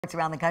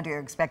Around the country are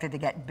expected to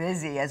get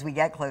busy as we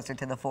get closer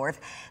to the 4th.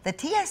 The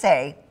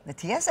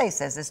TSA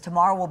says this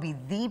tomorrow will be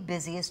the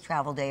busiest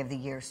travel day of the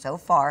year so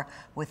far,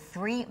 with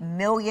 3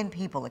 million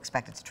people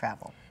expected to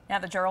travel. Now,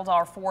 the Gerald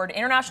R.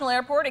 International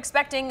Airport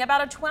expecting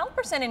about a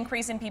 12%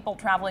 increase in people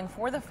traveling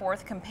for the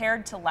 4th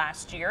compared to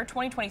last year.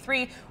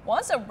 2023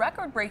 was a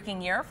record-breaking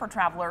year for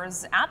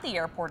travelers at the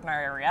airport in our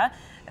area.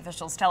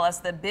 Officials tell us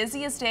the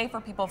busiest day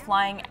for people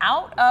flying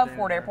out of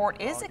Ford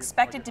Airport is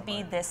expected to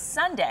be this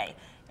Sunday.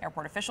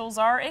 Airport officials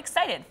are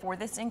excited for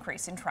this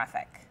increase in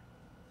traffic.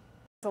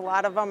 A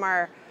lot of them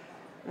are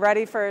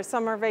ready for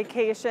summer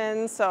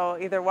vacation, so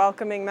either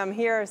welcoming them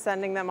here or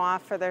sending them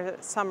off for their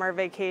summer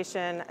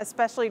vacation,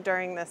 especially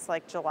during this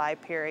July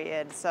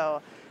period.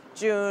 So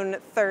June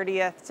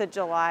 30th to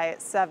July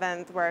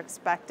 7th, we're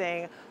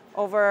expecting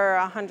over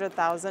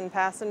 100,000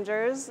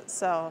 passengers,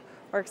 so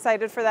we're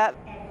excited for that.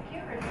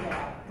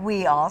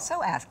 We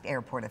also asked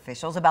airport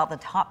officials about the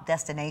top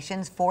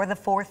destinations for the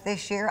 4th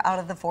this year out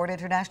of the Ford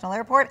International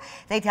Airport.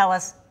 They tell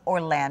us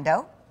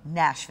Orlando,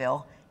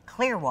 Nashville,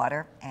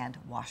 Clearwater, and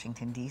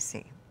Washington,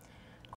 D.C.